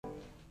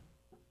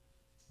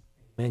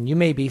And you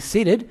may be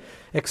seated,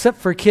 except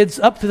for kids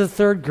up to the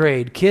third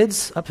grade.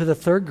 Kids up to the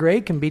third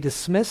grade can be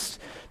dismissed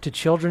to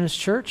Children's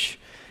Church,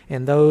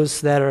 and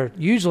those that are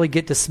usually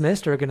get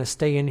dismissed are going to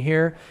stay in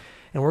here.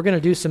 And we're going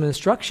to do some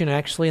instruction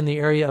actually in the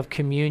area of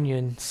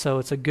communion, so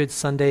it's a good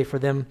Sunday for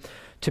them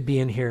to be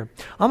in here.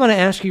 I'm going to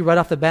ask you right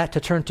off the bat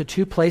to turn to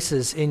two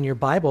places in your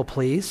Bible,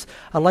 please.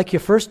 I'd like you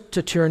first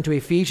to turn to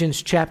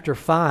Ephesians chapter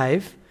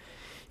 5.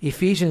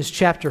 Ephesians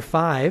chapter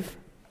 5.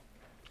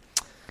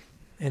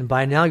 And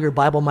by now your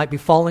Bible might be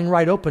falling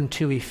right open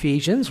to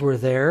Ephesians. We're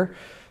there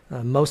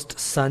most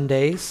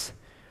Sundays.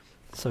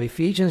 So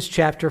Ephesians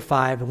chapter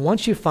 5. And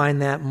once you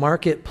find that,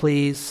 mark it,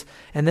 please,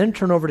 and then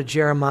turn over to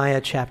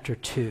Jeremiah chapter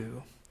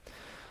 2.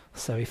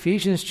 So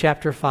Ephesians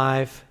chapter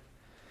 5,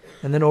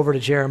 and then over to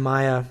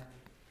Jeremiah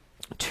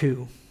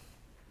 2.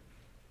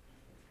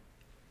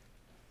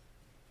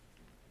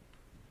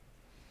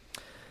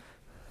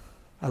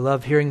 I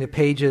love hearing the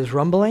pages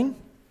rumbling.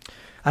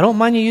 I don't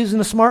mind you using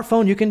the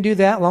smartphone. You can do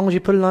that as long as you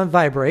put it on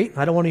vibrate.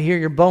 I don't want to hear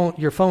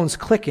your phone's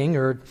clicking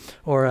or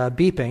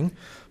beeping,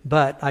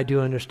 but I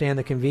do understand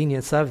the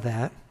convenience of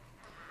that.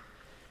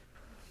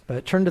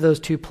 But turn to those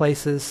two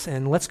places,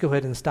 and let's go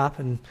ahead and stop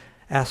and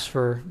ask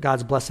for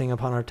God's blessing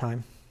upon our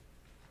time.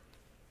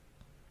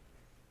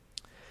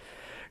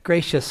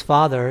 Gracious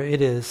Father,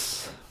 it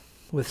is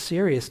with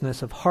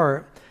seriousness of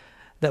heart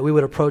that we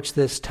would approach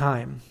this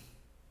time.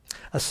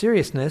 A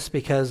seriousness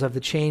because of the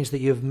change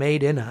that you have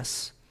made in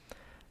us.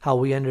 How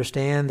we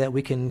understand that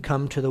we can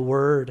come to the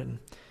Word and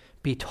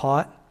be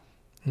taught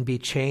and be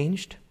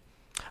changed.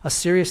 A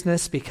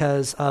seriousness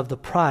because of the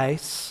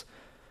price,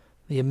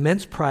 the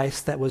immense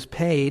price that was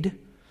paid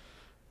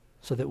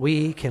so that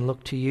we can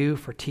look to you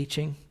for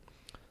teaching,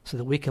 so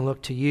that we can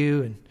look to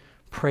you and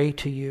pray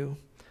to you.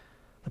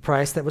 The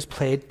price that was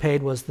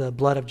paid was the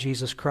blood of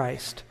Jesus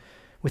Christ.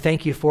 We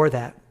thank you for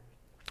that.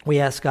 We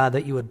ask, God,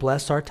 that you would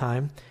bless our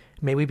time.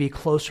 May we be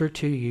closer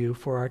to you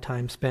for our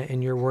time spent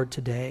in your Word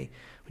today.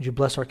 Would you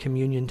bless our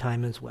communion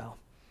time as well?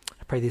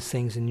 I pray these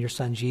things in your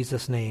Son,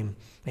 Jesus' name.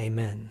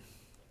 Amen.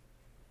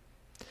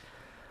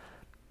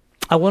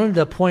 I wanted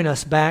to point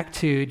us back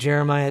to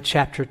Jeremiah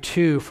chapter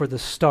 2 for the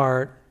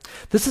start.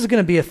 This is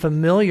going to be a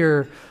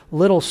familiar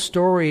little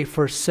story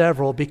for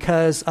several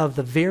because of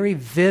the very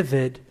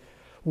vivid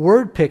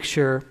word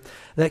picture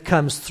that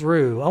comes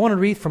through. I want to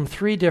read from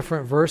 3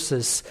 different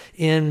verses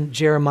in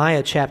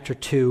Jeremiah chapter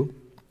 2.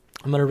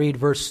 I'm going to read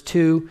verse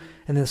 2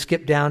 and then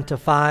skip down to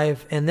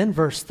 5 and then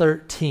verse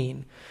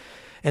 13.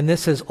 And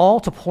this is all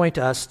to point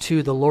us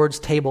to the Lord's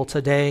table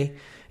today.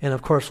 And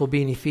of course, we'll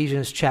be in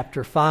Ephesians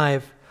chapter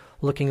 5,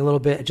 looking a little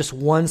bit at just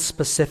one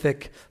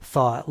specific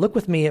thought. Look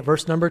with me at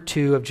verse number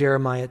 2 of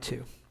Jeremiah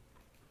 2.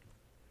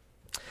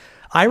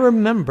 I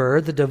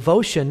remember the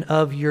devotion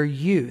of your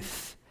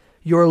youth,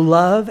 your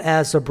love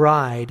as a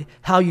bride,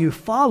 how you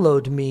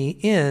followed me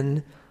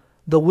in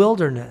the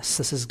wilderness.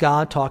 This is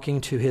God talking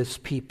to his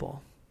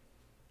people.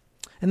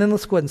 And then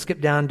let's go ahead and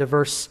skip down to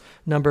verse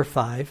number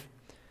 5,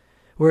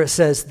 where it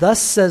says,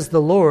 Thus says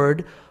the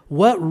Lord,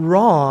 what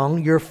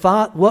wrong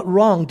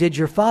did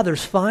your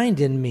fathers find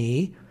in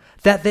me,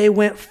 that they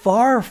went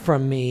far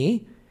from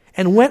me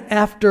and went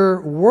after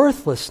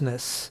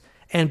worthlessness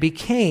and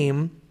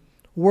became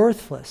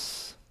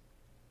worthless?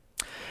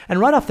 And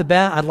right off the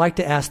bat, I'd like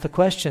to ask the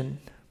question,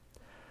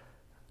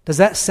 does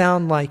that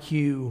sound like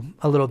you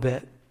a little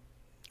bit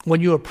when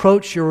you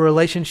approach your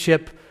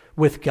relationship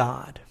with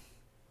God?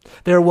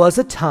 There was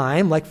a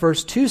time, like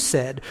verse 2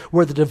 said,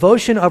 where the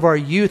devotion of our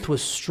youth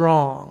was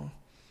strong.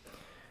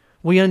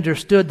 We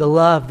understood the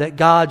love that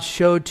God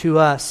showed to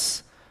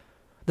us,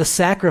 the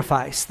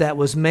sacrifice that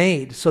was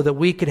made so that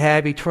we could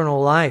have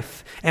eternal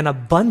life and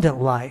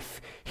abundant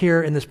life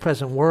here in this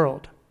present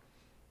world.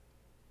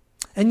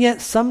 And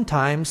yet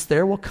sometimes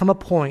there will come a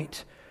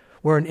point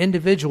where an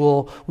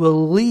individual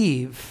will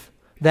leave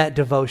that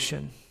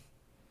devotion,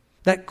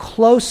 that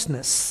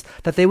closeness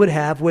that they would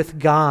have with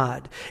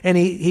God. And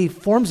he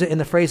forms it in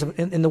the phrase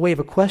in the way of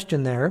a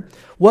question there.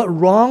 What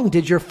wrong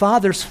did your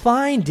fathers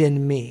find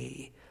in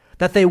me,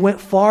 that they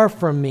went far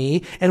from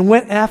me and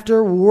went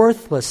after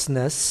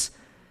worthlessness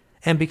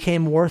and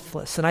became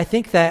worthless? And I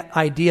think that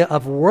idea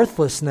of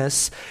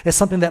worthlessness is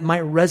something that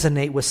might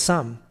resonate with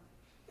some.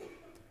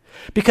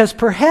 Because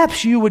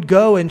perhaps you would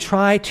go and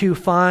try to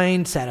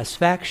find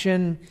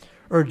satisfaction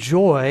or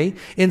joy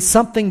in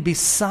something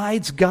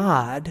besides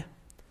God.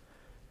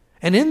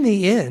 And in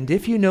the end,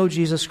 if you know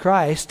Jesus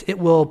Christ, it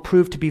will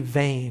prove to be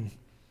vain.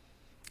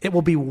 It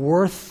will be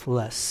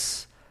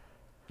worthless.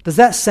 Does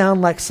that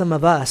sound like some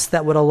of us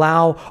that would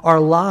allow our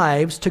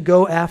lives to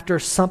go after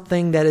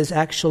something that is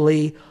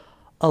actually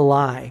a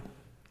lie?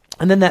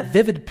 And then that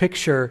vivid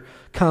picture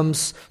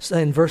comes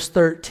in verse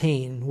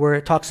 13, where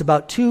it talks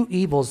about 2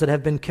 evils that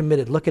have been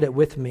committed. Look at it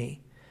with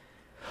me.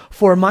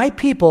 For my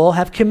people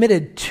have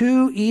committed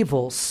 2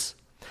 evils.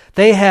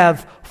 They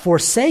have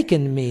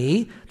forsaken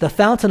me, the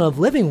fountain of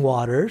living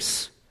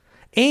waters,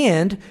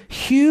 and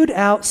hewed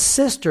out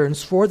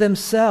cisterns for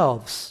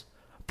themselves,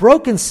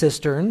 broken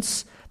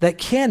cisterns that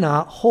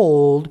cannot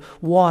hold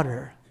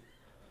water.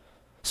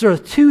 So there are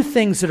two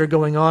things that are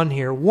going on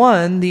here.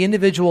 One, the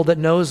individual that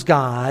knows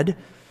God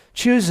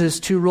chooses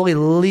to really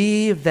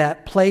leave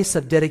that place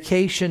of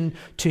dedication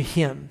to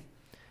Him.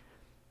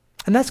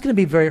 And that's going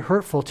to be very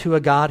hurtful to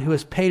a God who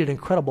has paid an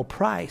incredible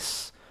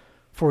price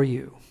for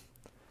you.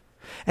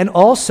 And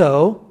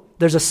also,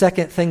 there's a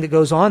second thing that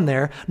goes on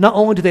there. Not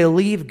only do they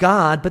leave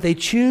God, but they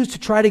choose to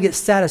try to get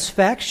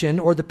satisfaction,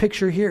 or the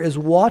picture here is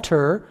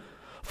water,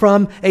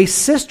 from a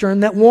cistern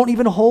that won't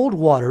even hold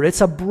water.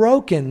 It's a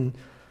broken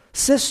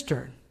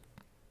cistern.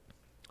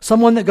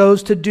 Someone that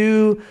goes to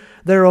do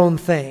their own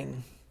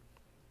thing.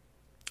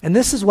 And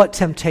this is what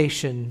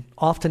temptation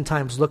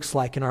oftentimes looks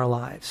like in our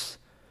lives.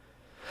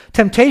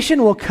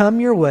 Temptation will come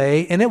your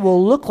way, and it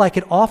will look like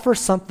it offers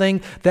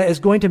something that is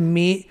going to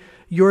meet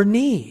your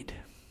need.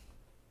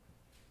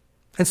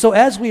 And so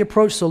as we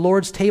approach the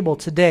Lord's table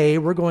today,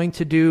 we're going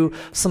to do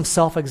some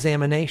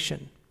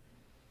self-examination.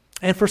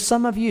 And for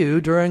some of you,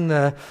 during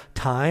the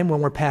time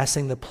when we're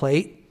passing the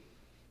plate,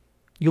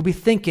 you'll be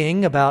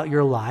thinking about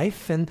your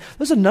life. And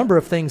there's a number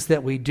of things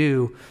that we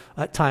do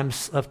at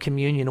times of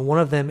communion, and one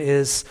of them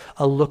is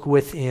a look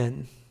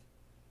within.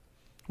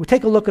 We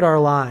take a look at our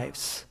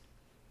lives.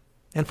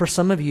 And for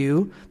some of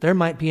you, there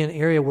might be an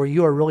area where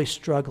you are really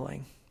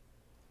struggling.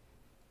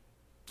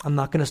 I'm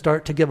not going to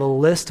start to give a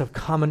list of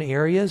common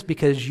areas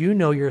because you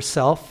know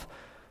yourself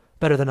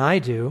better than I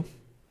do.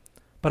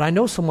 But I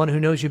know someone who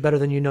knows you better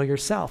than you know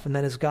yourself, and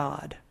that is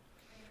God.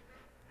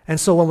 And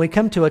so when we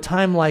come to a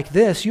time like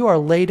this, you are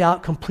laid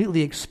out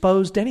completely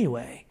exposed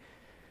anyway.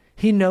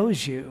 He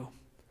knows you.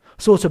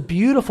 So it's a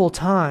beautiful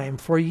time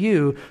for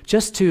you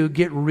just to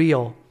get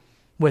real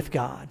with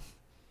God.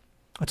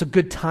 It's a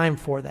good time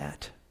for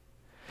that.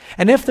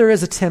 And if there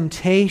is a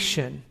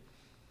temptation,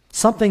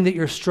 something that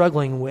you're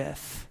struggling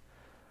with,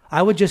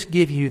 I would just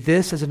give you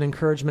this as an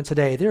encouragement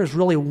today. There is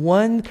really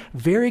one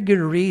very good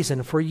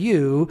reason for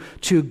you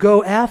to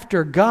go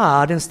after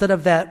God instead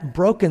of that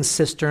broken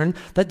cistern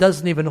that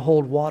doesn't even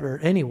hold water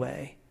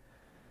anyway.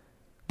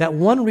 That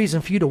one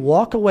reason for you to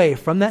walk away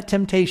from that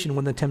temptation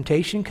when the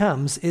temptation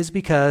comes is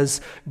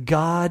because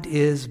God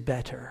is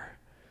better.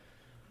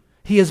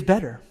 He is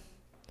better.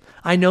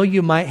 I know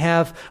you might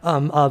have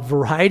a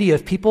variety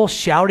of people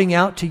shouting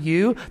out to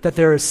you that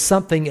there is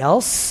something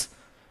else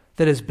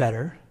that is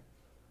better.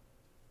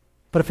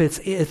 But if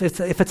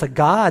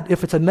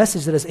it's a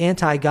message that is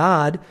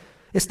anti-God,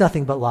 it's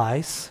nothing but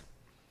lies.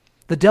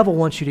 The devil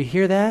wants you to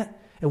hear that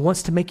and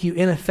wants to make you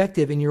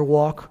ineffective in your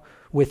walk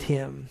with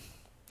Him.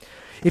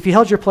 If you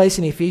held your place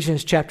in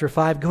Ephesians chapter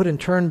 5, go ahead and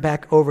turn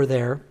back over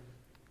there.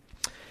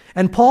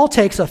 And Paul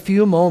takes a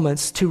few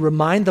moments to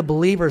remind the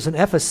believers in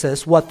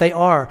Ephesus what they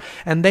are,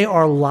 and they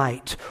are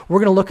light. We're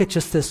going to look at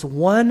just this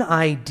one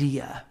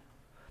idea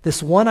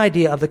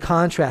of the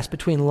contrast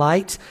between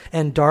light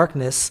and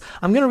darkness.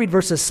 I'm going to read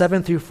verses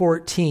 7 through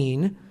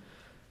 14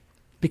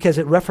 because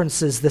it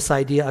references this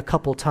idea a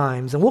couple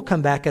times, and we'll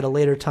come back at a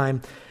later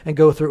time and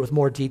go through it with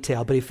more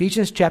detail. But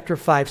Ephesians chapter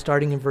 5,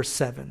 starting in verse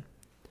 7.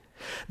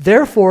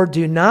 Therefore,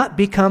 do not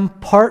become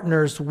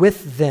partners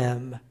with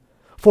them.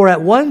 For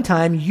at one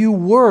time you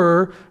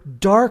were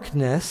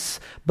darkness,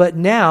 but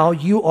now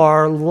you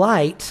are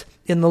light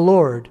in the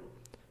Lord.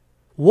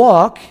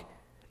 Walk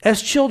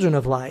as children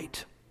of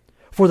light.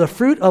 For the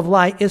fruit of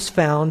light is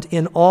found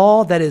in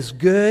all that is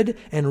good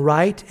and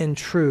right and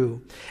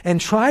true. And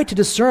try to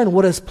discern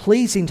what is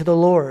pleasing to the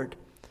Lord.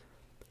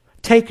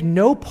 Take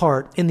no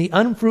part in the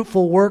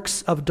unfruitful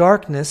works of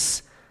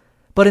darkness,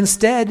 but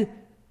instead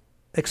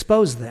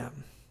expose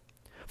them.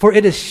 For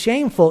it is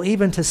shameful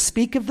even to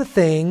speak of the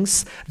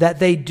things that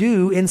they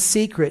do in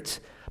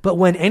secret. But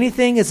when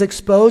anything is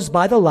exposed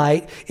by the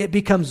light, it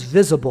becomes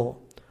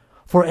visible.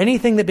 For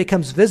anything that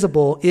becomes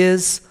visible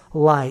is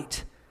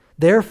light.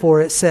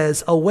 Therefore it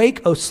says,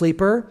 awake, O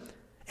sleeper,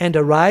 and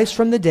arise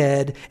from the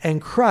dead,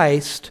 and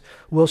Christ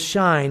will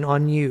shine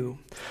on you.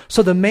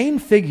 So the main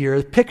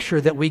picture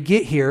that we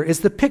get here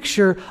is the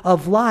picture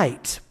of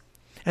light.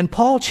 And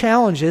Paul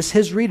challenges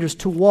his readers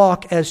to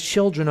walk as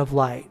children of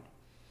light.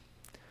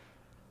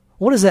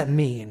 What does that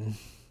mean?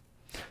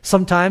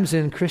 Sometimes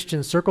in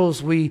Christian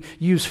circles, we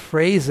use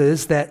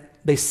phrases that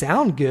they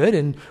sound good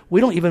and we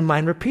don't even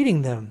mind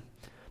repeating them.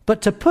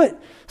 But to put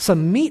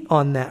some meat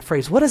on that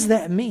phrase, what does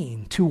that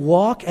mean? To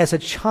walk as a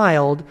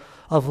child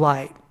of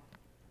light.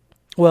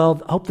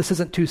 Well, I hope this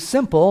isn't too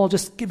simple.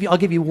 I'll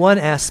give you one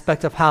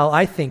aspect of how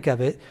I think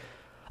of it.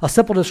 A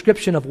simple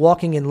description of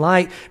walking in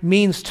light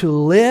means to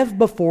live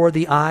before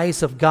the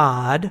eyes of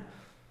God,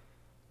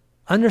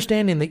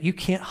 understanding that you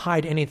can't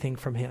hide anything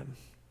from Him.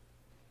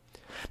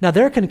 Now,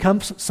 there can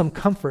come some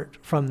comfort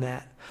from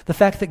that. The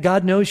fact that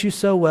God knows you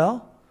so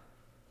well,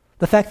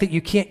 the fact that you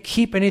can't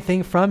keep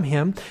anything from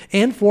Him,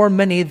 and for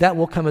many, that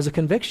will come as a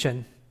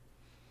conviction.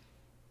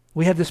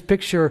 We have this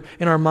picture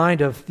in our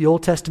mind of the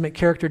Old Testament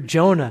character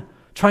Jonah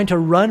trying to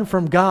run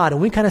from God,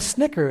 and we kind of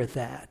snicker at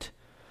that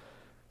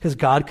because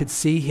God could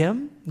see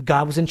him.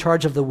 God was in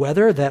charge of the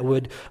weather that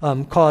would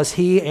cause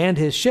he and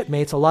his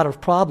shipmates a lot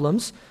of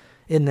problems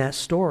in that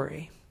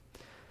story.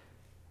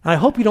 I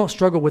hope you don't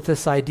struggle with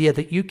this idea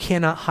that you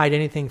cannot hide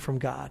anything from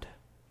God.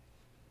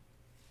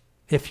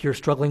 If you're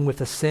struggling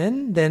with a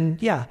sin, then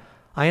yeah,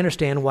 I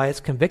understand why it's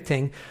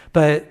convicting,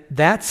 but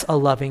that's a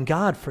loving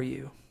God for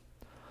you.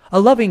 A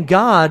loving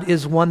God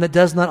is one that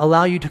does not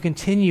allow you to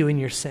continue in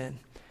your sin.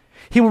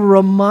 He will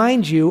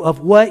remind you of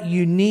what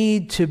you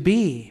need to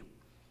be.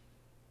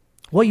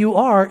 What you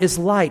are is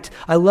light.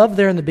 I love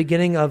there in the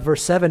beginning of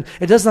verse 7,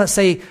 it does not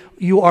say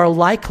you are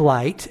like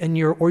light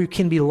or you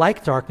can be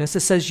like darkness.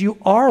 It says you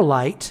are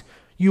light.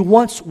 You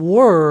once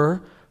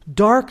were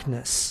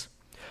darkness.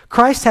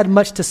 Christ had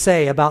much to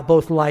say about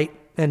both light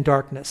and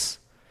darkness.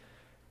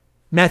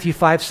 Matthew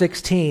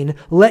 5:16,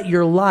 let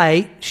your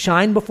light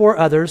shine before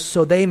others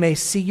so they may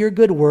see your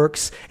good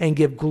works and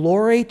give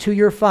glory to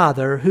your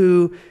Father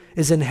who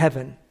is in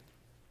heaven.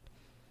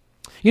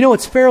 You know,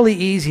 it's fairly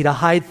easy to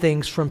hide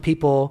things from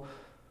people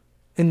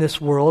in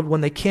this world when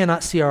they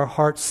cannot see our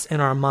hearts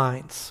and our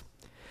minds.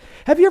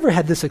 Have you ever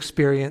had this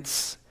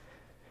experience?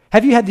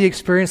 Have you had the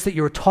experience that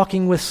you were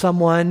talking with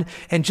someone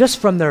and just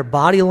from their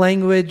body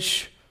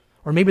language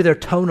or maybe their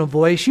tone of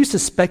voice, you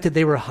suspected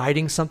they were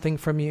hiding something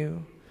from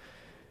you?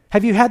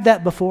 Have you had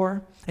that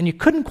before? And you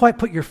couldn't quite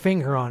put your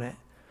finger on it,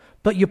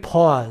 but you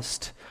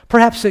paused.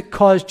 Perhaps it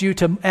caused you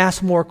to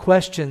ask more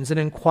questions and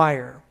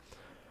inquire.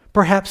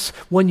 Perhaps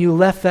when you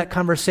left that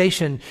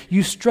conversation,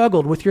 you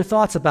struggled with your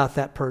thoughts about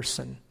that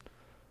person,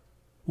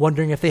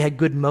 wondering if they had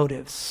good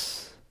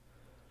motives.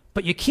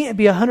 But you can't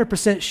be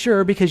 100%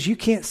 sure because you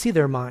can't see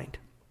their mind.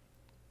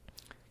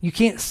 You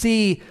can't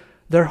see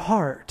their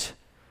heart.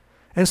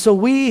 And so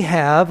we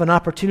have an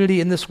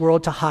opportunity in this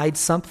world to hide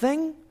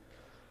something,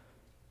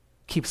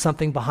 keep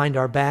something behind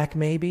our back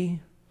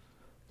maybe,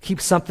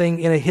 keep something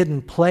in a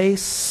hidden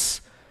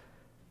place.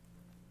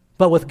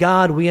 But with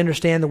God, we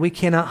understand that we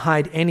cannot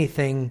hide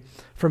anything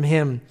from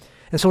Him.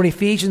 And so in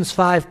Ephesians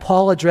 5,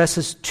 Paul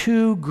addresses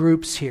two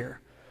groups here.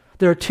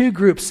 There are two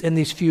groups in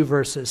these few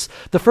verses.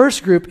 The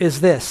first group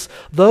is this,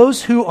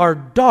 those who are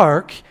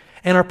dark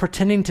and are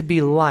pretending to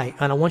be light.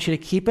 And I want you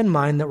to keep in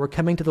mind that we're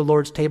coming to the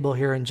Lord's table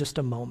here in just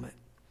a moment.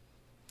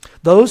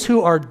 Those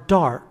who are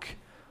dark,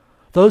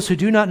 those who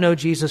do not know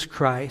Jesus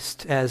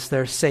Christ as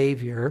their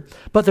Savior,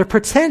 but they're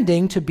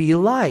pretending to be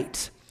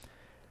light.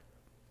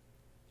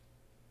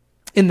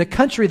 In the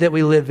country that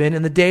we live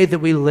in the day that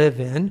we live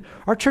in,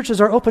 our churches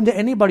are open to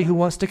anybody who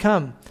wants to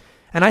come.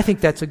 And I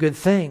think that's a good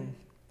thing.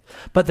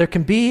 But there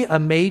can be a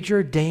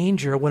major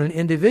danger when an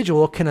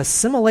individual can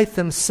assimilate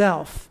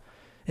themselves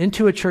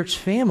into a church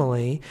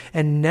family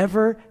and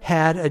never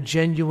had a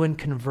genuine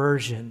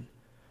conversion.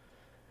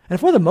 And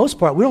for the most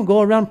part, we don't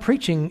go around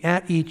preaching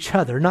at each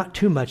other, not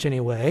too much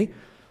anyway.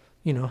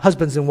 You know,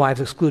 husbands and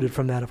wives excluded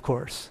from that, of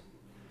course.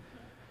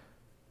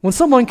 When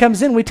someone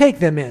comes in, we take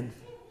them in.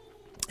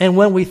 And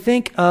when we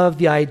think of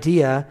the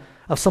idea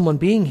of someone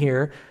being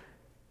here,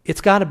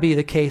 it's got to be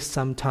the case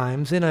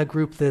sometimes in a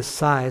group this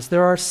size.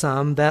 There are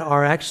some that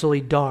are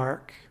actually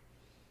dark,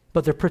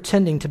 but they're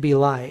pretending to be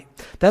light.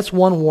 That's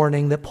one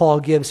warning that Paul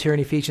gives here in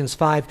Ephesians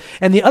 5.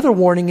 And the other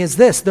warning is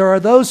this, there are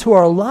those who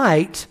are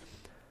light,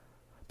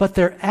 but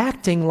they're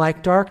acting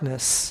like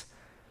darkness,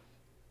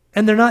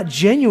 and they're not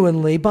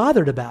genuinely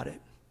bothered about it.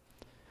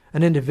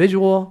 An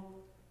individual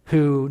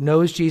who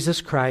knows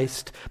Jesus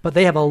Christ, but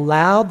they have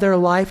allowed their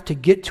life to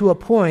get to a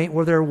point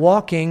where they're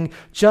walking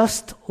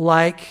just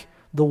like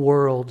the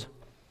world.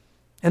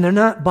 And they're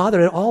not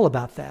bothered at all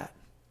about that.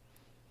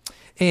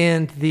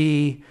 And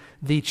the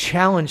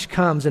challenge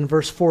comes in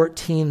verse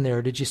 14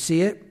 there. Did you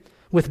see it?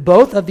 With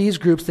both of these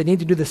groups, they need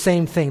to do the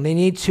same thing. They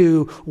need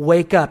to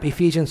wake up.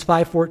 Ephesians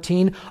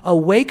 5:14,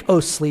 awake,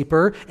 O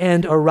sleeper,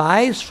 and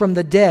arise from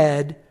the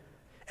dead,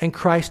 and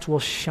Christ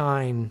will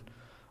shine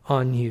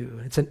on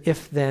you. It's an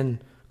if-then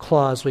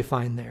clause we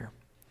find there.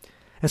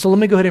 And so let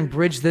me go ahead and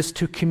bridge this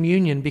to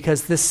communion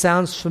because this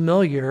sounds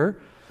familiar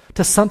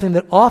to something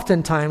that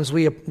oftentimes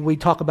we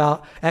talk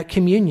about at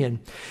communion.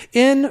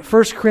 In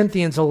 1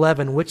 Corinthians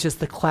 11, which is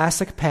the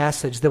classic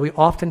passage that we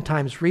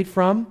oftentimes read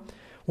from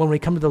when we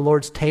come to the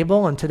Lord's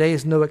table, and today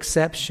is no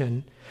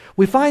exception,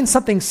 we find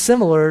something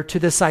similar to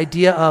this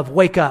idea of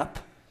wake up.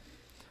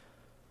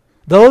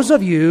 Those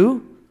of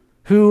you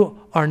who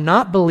are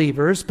not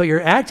believers, but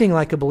you're acting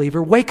like a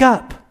believer, wake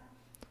up.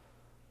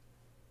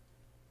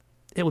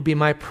 It would be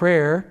my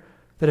prayer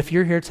that if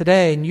you're here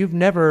today and you've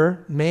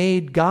never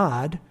made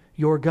God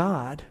your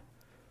God,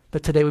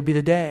 that today would be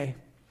the day.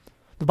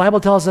 The Bible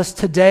tells us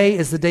today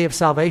is the day of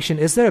salvation.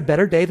 Is there a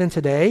better day than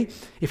today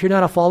if you're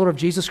not a follower of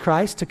Jesus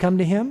Christ to come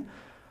to Him?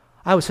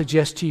 I would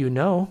suggest to you,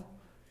 no.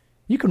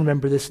 You can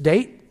remember this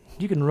date.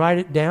 You can write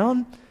it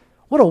down.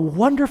 What a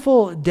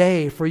wonderful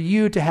day for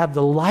you to have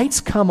the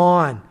lights come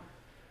on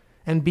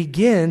and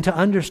begin to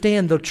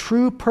understand the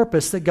true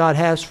purpose that God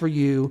has for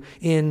you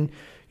in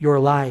your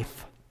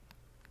life.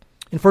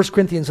 In 1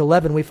 Corinthians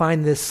 11, we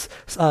find this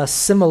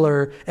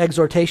similar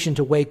exhortation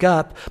to wake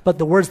up, but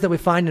the words that we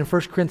find in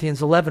 1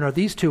 Corinthians 11 are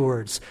these two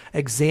words,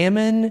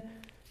 examine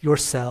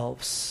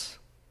yourselves.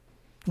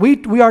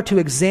 We are to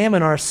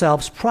examine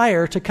ourselves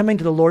prior to coming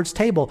to the Lord's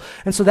table,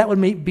 and so that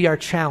would be our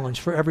challenge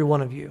for every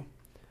one of you.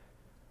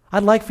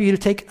 I'd like for you to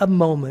take a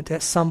moment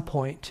at some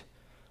point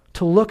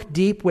to look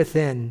deep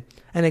within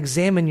and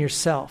examine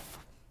yourself.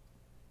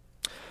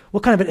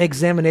 What kind of an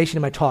examination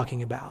am I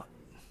talking about?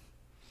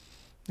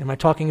 Am I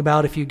talking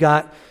about if you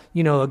got,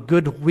 a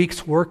good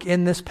week's work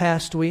in this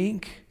past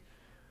week?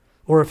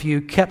 Or if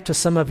you kept to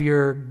some of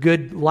your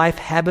good life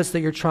habits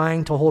that you're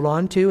trying to hold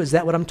on to? Is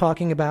that what I'm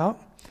talking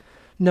about?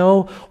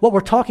 No, what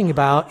we're talking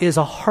about is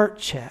a heart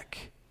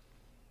check.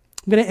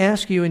 I'm going to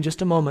ask you in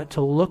just a moment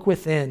to look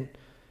within.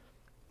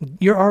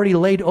 You're already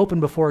laid open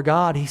before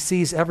God. He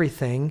sees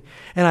everything.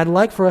 And I'd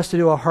like for us to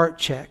do a heart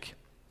check.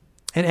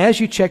 And as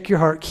you check your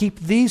heart, keep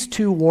these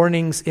two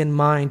warnings in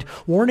mind.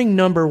 Warning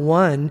number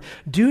 1,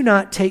 do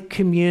not take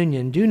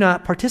communion. Do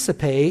not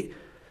participate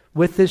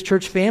with this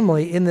church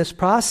family in this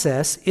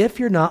process if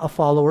you're not a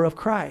follower of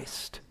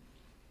Christ.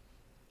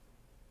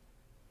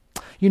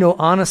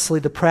 Honestly,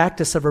 the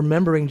practice of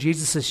remembering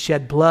Jesus'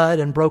 shed blood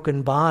and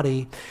broken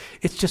body,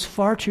 it's just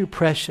far too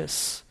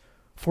precious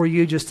for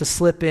you just to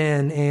slip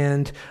in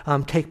and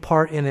take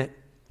part in it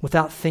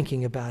without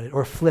thinking about it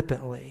or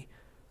flippantly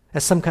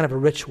as some kind of a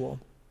ritual.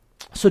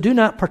 So do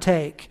not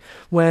partake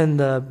when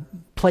the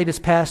plate is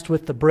passed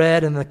with the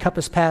bread and the cup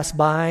is passed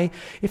by.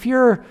 If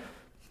you're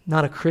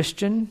not a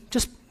Christian,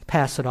 just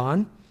pass it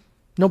on.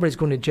 Nobody's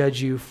going to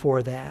judge you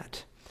for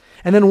that.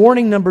 And then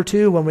warning number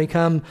 2 when we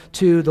come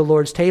to the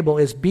Lord's table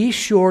is be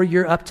sure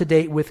you're up to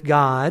date with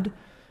God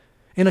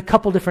in a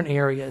couple different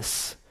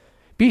areas.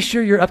 Be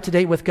sure you're up to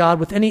date with God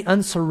with any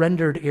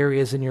unsurrendered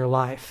areas in your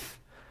life.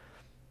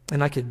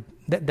 And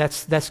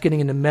that's getting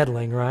into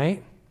meddling,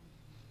 right?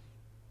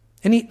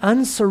 Any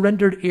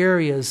unsurrendered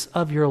areas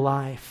of your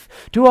life.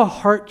 Do a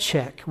heart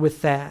check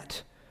with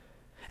that.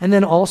 And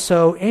then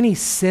also any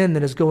sin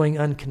that is going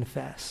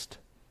unconfessed.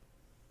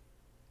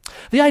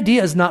 The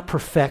idea is not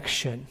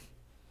perfection.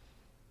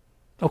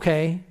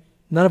 Okay?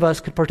 None of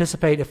us could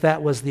participate if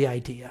that was the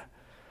idea.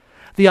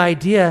 The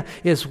idea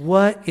is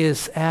what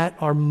is at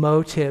our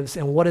motives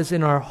and what is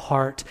in our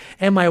heart.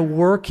 Am I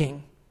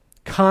working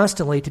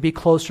constantly to be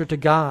closer to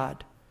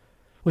God?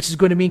 Which is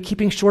going to mean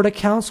keeping short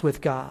accounts with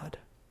God.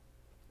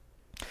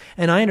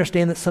 And I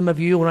understand that some of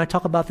you, when I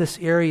talk about this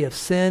area of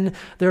sin,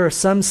 there are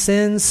some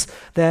sins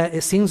that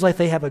it seems like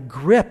they have a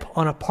grip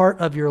on a part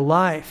of your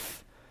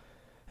life.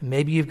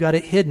 Maybe you've got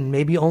it hidden.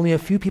 Maybe only a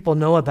few people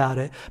know about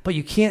it, but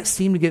you can't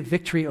seem to get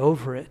victory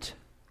over it.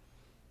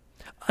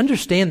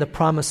 Understand the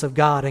promise of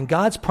God, and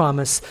God's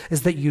promise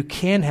is that you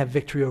can have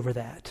victory over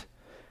that.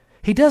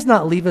 He does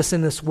not leave us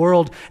in this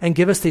world and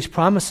give us these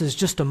promises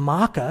just to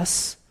mock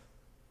us.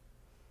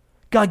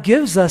 God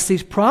gives us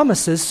these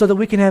promises so that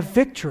we can have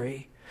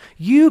victory.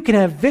 You can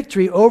have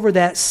victory over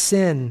that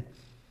sin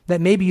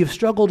that maybe you've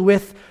struggled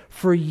with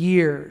for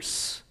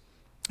years.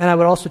 And I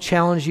would also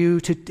challenge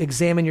you to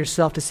examine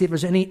yourself to see if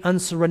there's any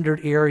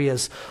unsurrendered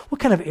areas. What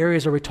kind of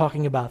areas are we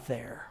talking about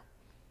there?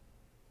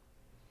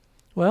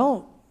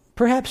 Well,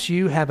 perhaps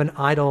you have an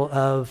idol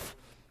of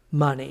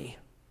money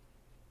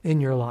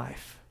in your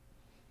life.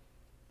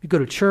 You go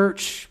to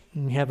church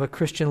and you have a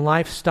Christian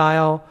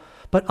lifestyle,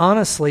 but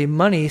honestly,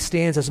 money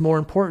stands as more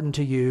important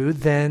to you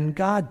than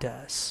God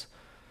does.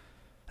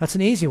 That's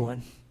an easy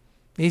one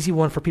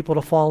for people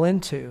to fall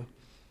into.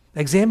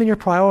 Examine your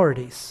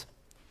priorities.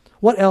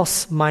 What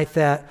else might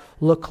that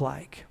look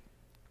like?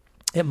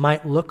 It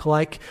might look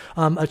like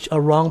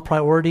a wrong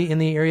priority in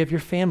the area of your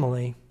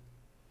family.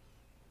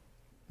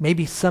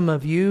 Maybe some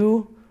of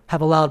you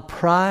have allowed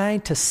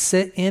pride to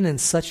sit in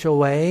such a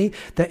way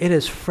that it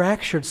has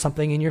fractured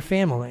something in your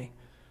family.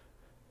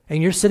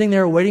 And you're sitting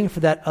there waiting for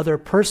that other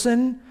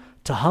person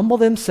to humble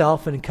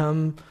themselves and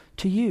come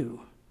to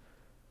you.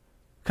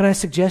 Can I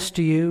suggest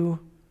to you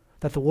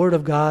that the Word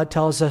of God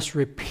tells us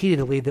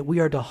repeatedly that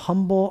we are to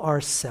humble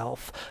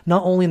ourselves,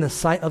 not only in the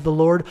sight of the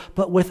Lord,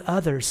 but with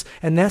others.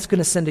 And that's going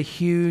to send a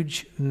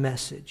huge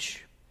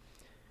message.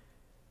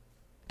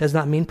 Does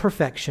not mean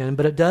perfection,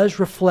 but it does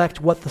reflect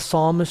what the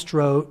psalmist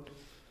wrote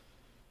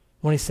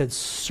when he said,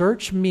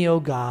 "Search me, O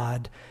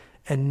God,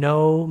 and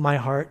know my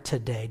heart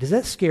today." Does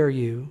that scare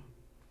you?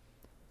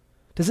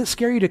 Does it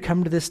scare you to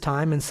come to this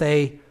time and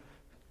say,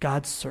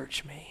 "God,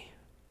 search me.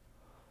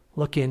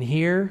 Look in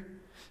here,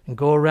 and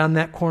go around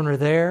that corner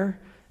there,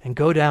 and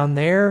go down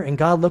there, and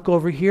God, look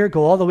over here,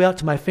 go all the way out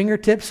to my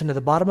fingertips and to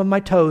the bottom of my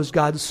toes.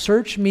 God,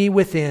 search me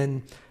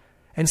within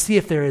and see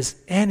if there is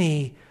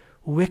any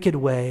wicked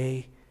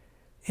way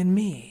in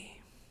me."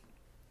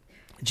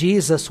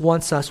 Jesus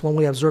wants us, when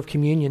we observe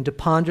communion, to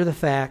ponder the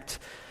fact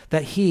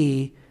that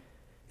He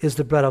is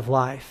the bread of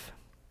life.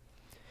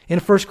 In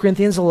 1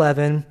 Corinthians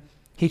 11,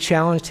 He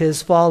challenged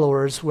His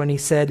followers when He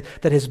said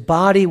that His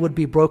body would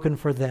be broken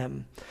for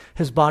them.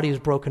 His body is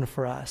broken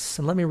for us.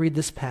 And let me read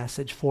this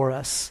passage for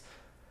us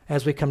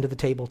as we come to the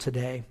table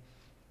today.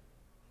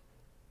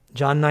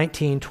 John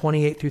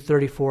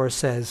 19:28-34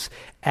 says,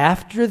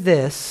 "After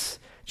this,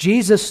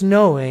 Jesus,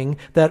 knowing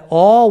that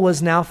all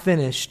was now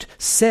finished,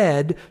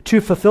 said,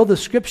 to fulfill the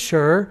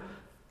scripture,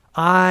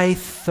 'I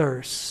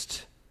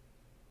thirst.'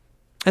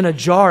 And a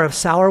jar of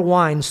sour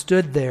wine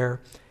stood there.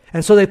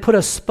 And so they put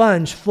a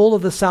sponge full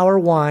of the sour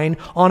wine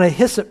on a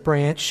hyssop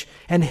branch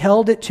and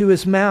held it to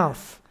His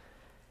mouth.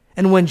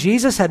 And when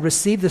Jesus had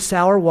received the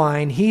sour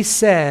wine, He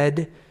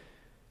said,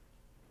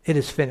 'It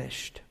is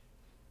finished.'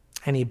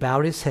 And he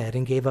bowed his head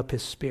and gave up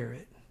his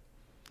spirit.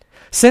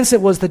 Since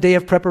it was the day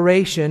of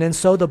preparation, and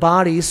so the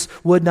bodies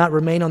would not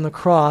remain on the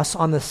cross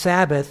on the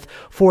Sabbath,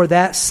 for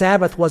that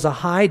Sabbath was a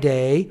high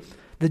day,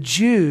 the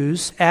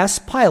Jews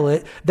asked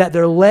Pilate that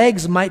their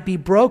legs might be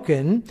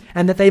broken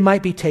and that they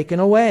might be taken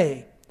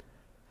away.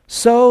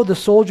 So the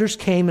soldiers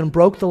came and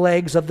broke the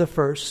legs of the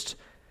first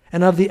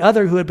and of the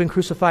other who had been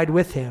crucified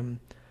with him.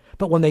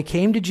 But when they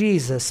came to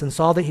Jesus and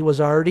saw that he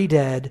was already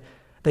dead,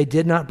 they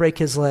did not break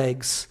his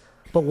legs.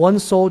 But one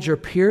soldier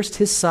pierced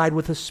his side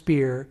with a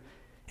spear,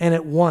 and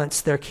at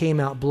once there came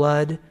out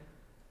blood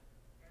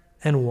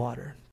and water.